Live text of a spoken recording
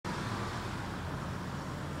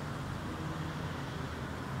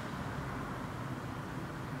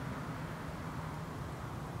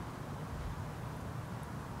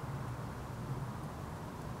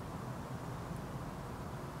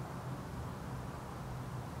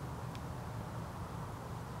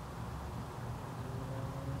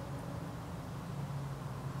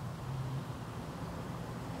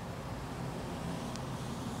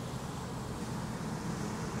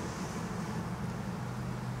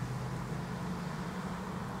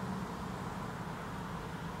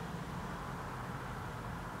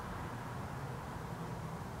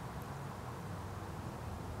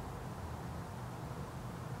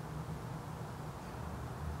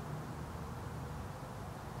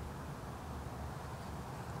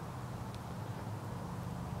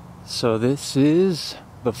So this is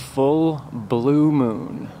the full blue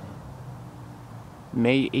moon,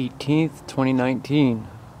 May 18th, 2019.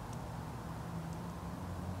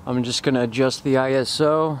 I'm just going to adjust the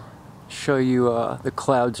ISO, show you the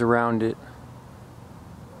clouds around it.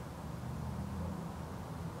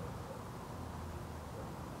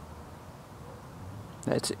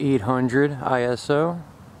 That's 800 ISO,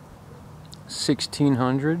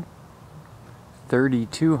 1600,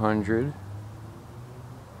 3200,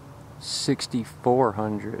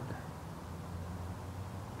 6400.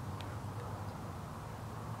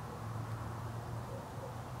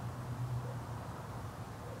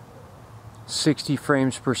 "60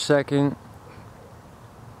 frames per second,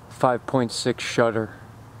 5.6 shutter.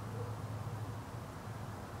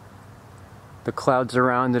 The clouds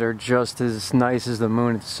around it are just as nice as the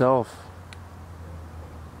moon itself.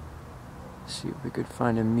 Let's see if we could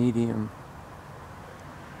find a medium.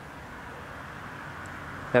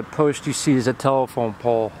 That post you see is a telephone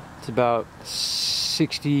pole. It's about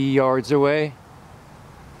 60 yards away,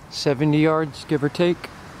 70 yards, give or take.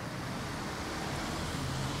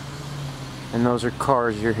 And those are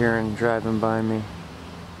cars you're hearing driving by me.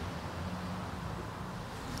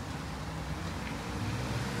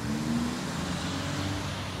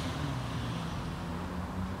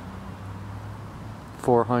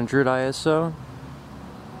 "400 ISO,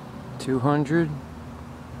 200,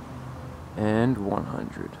 and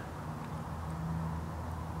 100.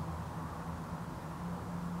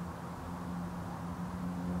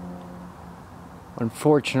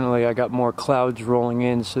 Unfortunately, I got more clouds rolling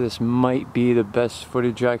in, so this might be the best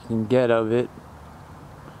footage I can get of it,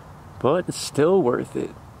 but it's still worth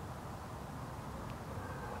it.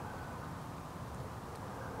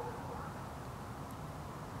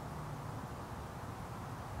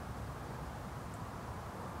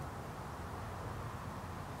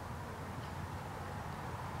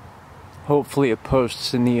 Hopefully it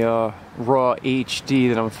posts in the raw HD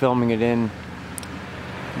that I'm filming it in,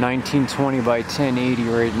 1920 by 1080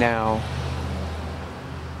 right now.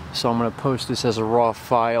 So I'm going to post this as a raw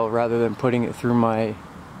file rather than putting it through my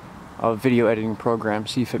video editing program,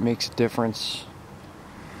 see if it makes a difference.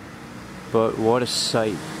 But what a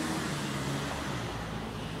sight.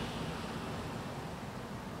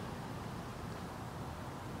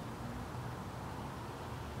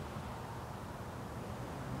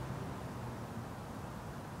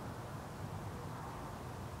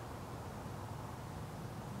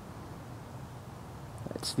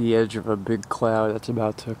 It's the edge of a big cloud that's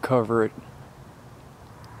about to cover it.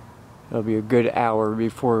 It'll be a good hour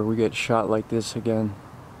before we get shot like this again.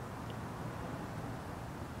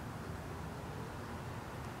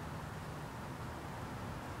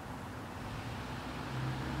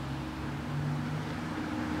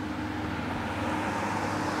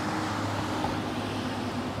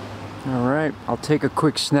 Alright, I'll take a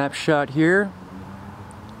quick snapshot here,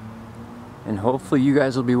 and hopefully you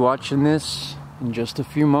guys will be watching this in just a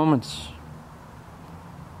few moments.